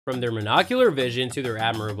From their monocular vision to their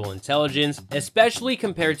admirable intelligence, especially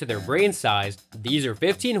compared to their brain size, these are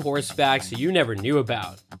 15 horse facts you never knew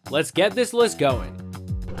about. Let's get this list going.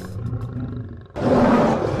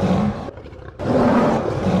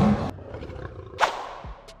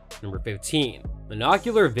 Number 15.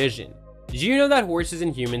 Monocular vision. Did you know that horses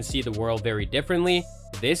and humans see the world very differently?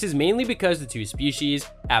 This is mainly because the two species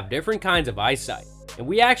have different kinds of eyesight, and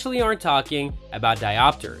we actually aren't talking about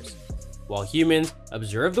diopters. While humans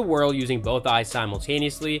observe the world using both eyes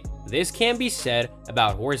simultaneously, this can't be said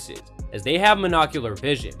about horses, as they have monocular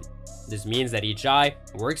vision. This means that each eye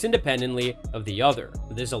works independently of the other.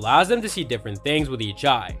 This allows them to see different things with each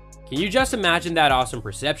eye. Can you just imagine that awesome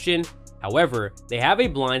perception? However, they have a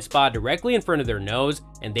blind spot directly in front of their nose,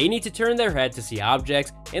 and they need to turn their head to see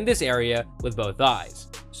objects in this area with both eyes.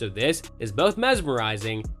 So this is both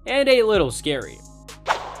mesmerizing and a little scary.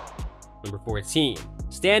 Number 14.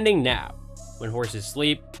 Standing nap. When horses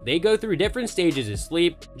sleep, they go through different stages of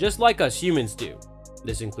sleep, just like us humans do.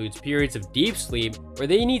 This includes periods of deep sleep, where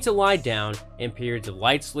they need to lie down, and periods of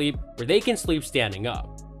light sleep, where they can sleep standing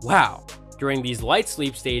up. Wow! During these light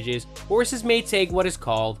sleep stages, horses may take what is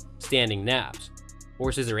called standing naps.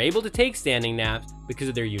 Horses are able to take standing naps because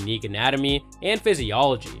of their unique anatomy and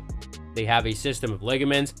physiology. They have a system of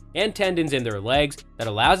ligaments and tendons in their legs that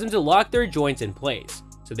allows them to lock their joints in place,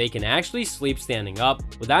 so they can actually sleep standing up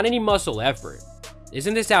without any muscle effort.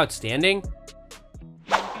 Isn't this outstanding?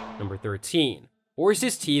 Number 13.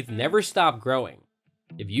 Horses' teeth never stop growing.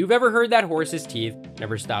 If you've ever heard that horses' teeth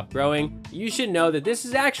never stop growing, you should know that this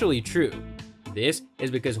is actually true. This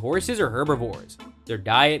is because horses are herbivores. Their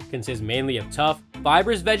diet consists mainly of tough,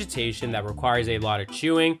 fibrous vegetation that requires a lot of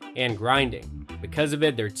chewing and grinding. Because of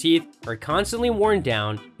it, their teeth are constantly worn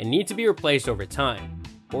down and need to be replaced over time.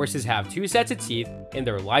 Horses have 2 sets of teeth in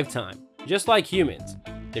their lifetime, just like humans.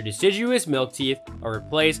 Their deciduous milk teeth are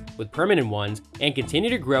replaced with permanent ones and continue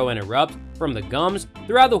to grow and erupt from the gums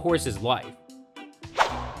throughout the horse's life.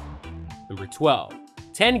 Number 12.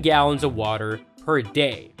 10 gallons of water per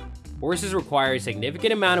day. Horses require a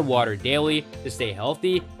significant amount of water daily to stay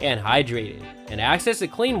healthy and hydrated, and access to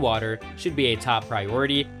clean water should be a top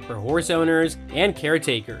priority for horse owners and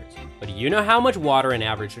caretakers. But do you know how much water an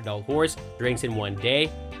average adult horse drinks in one day?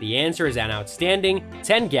 The answer is an outstanding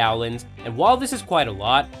 10 gallons, and while this is quite a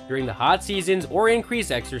lot, during the hot seasons or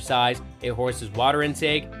increased exercise, a horse's water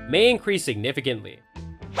intake may increase significantly.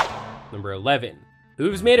 Number 11.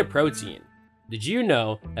 Hooves made of protein. Did you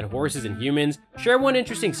know that horses and humans share one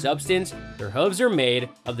interesting substance? Their hooves are made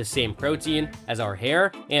of the same protein as our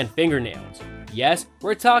hair and fingernails. Yes,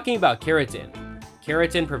 we're talking about keratin.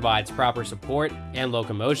 Keratin provides proper support and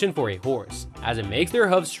locomotion for a horse, as it makes their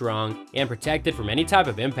hooves strong and protected from any type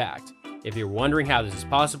of impact. If you're wondering how this is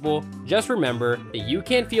possible, just remember that you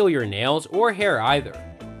can't feel your nails or hair either.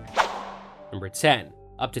 Number 10.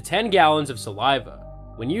 Up to 10 gallons of saliva.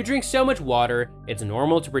 When you drink so much water, it's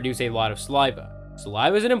normal to produce a lot of saliva.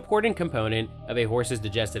 Saliva is an important component of a horse's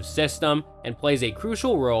digestive system and plays a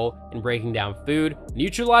crucial role in breaking down food,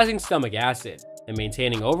 neutralizing stomach acid, and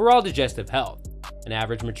maintaining overall digestive health. An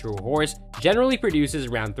average mature horse generally produces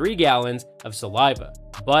around 3 gallons of saliva,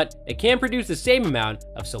 but it can produce the same amount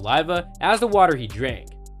of saliva as the water he drank,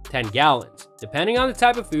 10 gallons, depending on the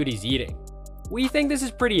type of food he's eating. We think this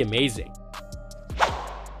is pretty amazing.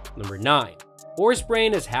 Number 9. Horse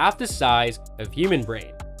brain is half the size of human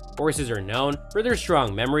brain. Horses are known for their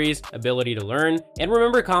strong memories, ability to learn, and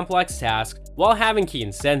remember complex tasks while having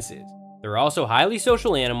keen senses. They're also highly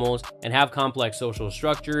social animals and have complex social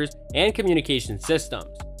structures and communication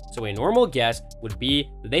systems, so a normal guess would be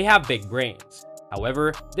that they have big brains.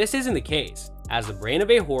 However, this isn't the case, as the brain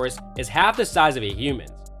of a horse is half the size of a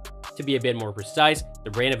human's. To be a bit more precise,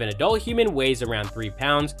 the brain of an adult human weighs around 3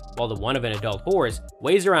 pounds, while the one of an adult horse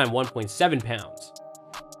weighs around 1.7 pounds.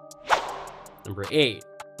 Number 8.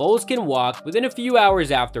 Foals can walk within a few hours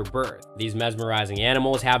after birth. These mesmerizing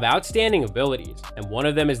animals have outstanding abilities, and one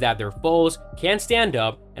of them is that their foals can stand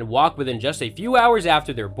up and walk within just a few hours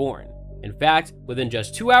after they're born. In fact, within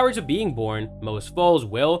just 2 hours of being born, most foals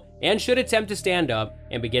will and should attempt to stand up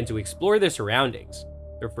and begin to explore their surroundings.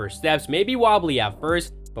 Their first steps may be wobbly at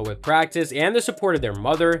first, but with practice and the support of their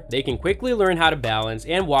mother, they can quickly learn how to balance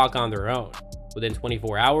and walk on their own. Within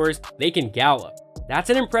 24 hours, they can gallop. That's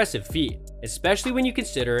an impressive feat, especially when you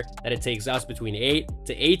consider that it takes us between 8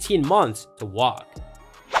 to 18 months to walk.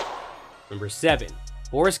 Number 7.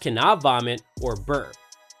 Horse cannot vomit or burp.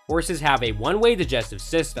 Horses have a one-way digestive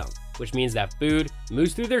system, which means that food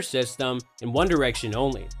moves through their system in one direction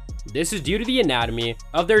only. This is due to the anatomy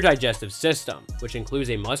of their digestive system, which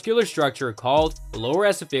includes a muscular structure called the lower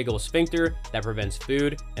esophageal sphincter that prevents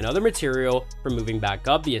food and other material from moving back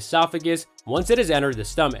up the esophagus once it has entered the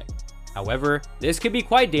stomach. However, this could be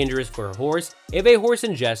quite dangerous for a horse if a horse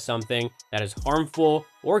ingests something that is harmful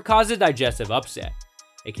or causes digestive upset.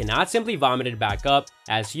 It cannot simply vomit it back up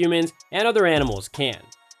as humans and other animals can.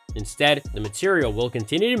 Instead, the material will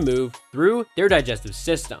continue to move through their digestive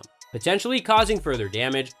system, potentially causing further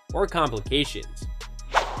damage or complications.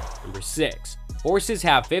 Number 6. Horses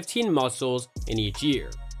have 15 muscles in each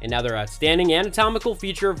ear. Another outstanding anatomical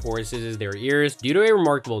feature of horses is their ears due to a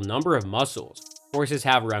remarkable number of muscles. Horses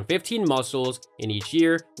have around 15 muscles in each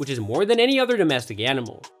ear, which is more than any other domestic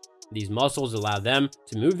animal. These muscles allow them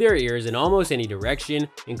to move their ears in almost any direction,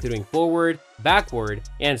 including forward, backward,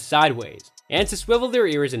 and sideways, and to swivel their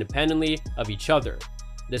ears independently of each other.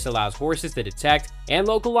 This allows horses to detect and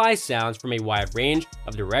localize sounds from a wide range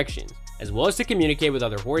of directions, as well as to communicate with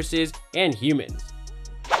other horses and humans.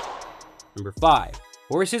 Number 5.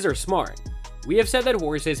 Horses are smart. We have said that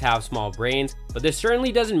horses have small brains, but this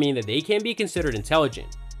certainly doesn't mean that they can be considered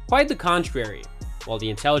intelligent. Quite the contrary. While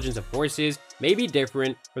the intelligence of horses may be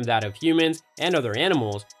different from that of humans and other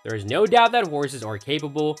animals, there is no doubt that horses are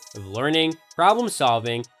capable of learning, problem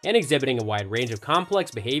solving, and exhibiting a wide range of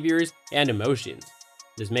complex behaviors and emotions.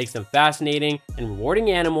 This makes them fascinating and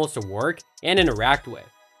rewarding animals to work and interact with.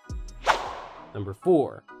 Number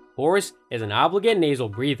 4. Horse is an obligate nasal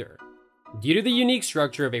breather. Due to the unique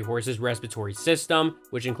structure of a horse's respiratory system,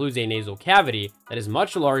 which includes a nasal cavity that is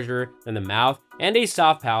much larger than the mouth and a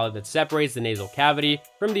soft palate that separates the nasal cavity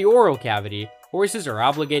from the oral cavity, horses are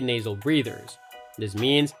obligate nasal breathers. This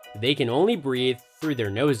means that they can only breathe through their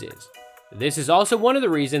noses. This is also one of the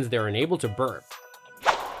reasons they are unable to burp.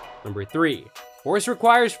 Number 3. Horse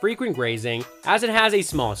requires frequent grazing as it has a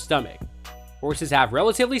small stomach. Horses have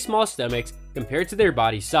relatively small stomachs compared to their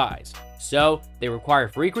body size, so they require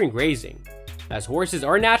frequent grazing. As horses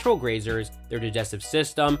are natural grazers, their digestive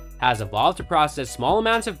system has evolved to process small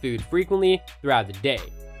amounts of food frequently throughout the day,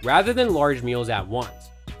 rather than large meals at once.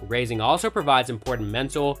 Grazing also provides important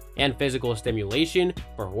mental and physical stimulation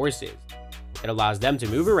for horses. It allows them to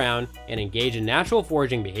move around and engage in natural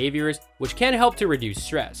foraging behaviors, which can help to reduce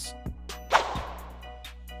stress.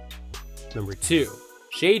 Number 2.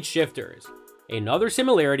 Shade shifters. Another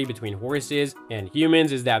similarity between horses and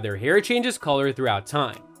humans is that their hair changes color throughout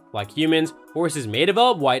time. Like humans, horses may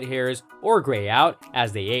develop white hairs or gray out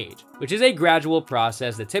as they age, which is a gradual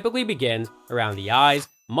process that typically begins around the eyes,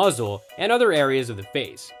 muzzle, and other areas of the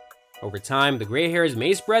face. Over time, the gray hairs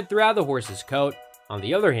may spread throughout the horse's coat. On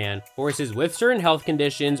the other hand, horses with certain health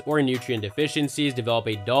conditions or nutrient deficiencies develop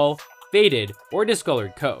a dull, faded, or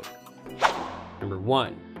discolored coat. Number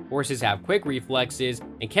 1. Horses have quick reflexes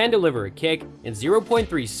and can deliver a kick in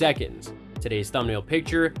 0.3 seconds. Today's thumbnail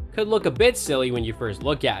picture could look a bit silly when you first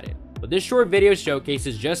look at it, but this short video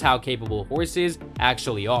showcases just how capable horses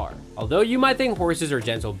actually are. Although you might think horses are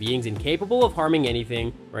gentle beings incapable of harming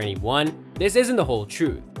anything or anyone, this isn't the whole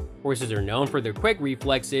truth. Horses are known for their quick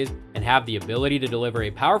reflexes and have the ability to deliver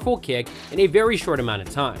a powerful kick in a very short amount of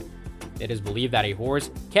time. It is believed that a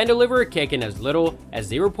horse can deliver a kick in as little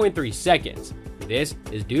as 0.3 seconds. This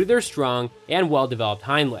is due to their strong and well-developed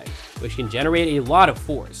hind legs, which can generate a lot of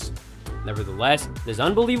force. Nevertheless, this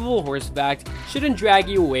unbelievable horse fact shouldn't drag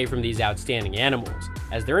you away from these outstanding animals,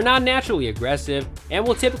 as they're not naturally aggressive and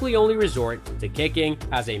will typically only resort to kicking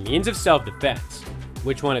as a means of self-defense.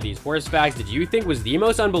 Which one of these horse facts did you think was the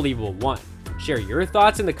most unbelievable one? Share your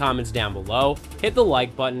thoughts in the comments down below, hit the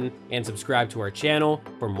like button, and subscribe to our channel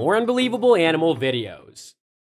for more unbelievable animal videos.